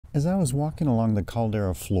As I was walking along the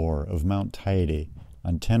caldera floor of Mount Teide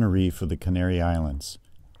on Tenerife of the Canary Islands,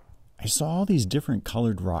 I saw all these different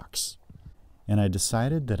colored rocks, and I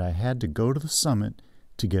decided that I had to go to the summit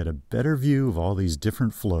to get a better view of all these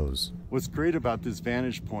different flows. What's great about this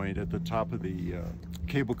vantage point at the top of the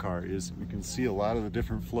cable car is we can see a lot of the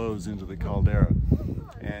different flows into the caldera,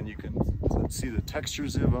 and you can see the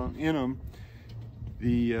textures in them,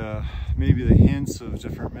 maybe the hints of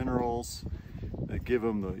different minerals that give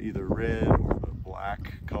them the either red or the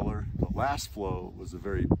black color. The last flow was a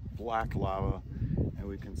very black lava, and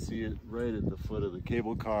we can see it right at the foot of the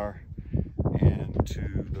cable car and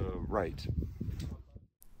to the right.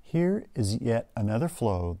 Here is yet another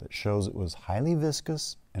flow that shows it was highly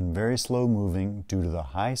viscous and very slow moving due to the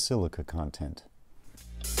high silica content.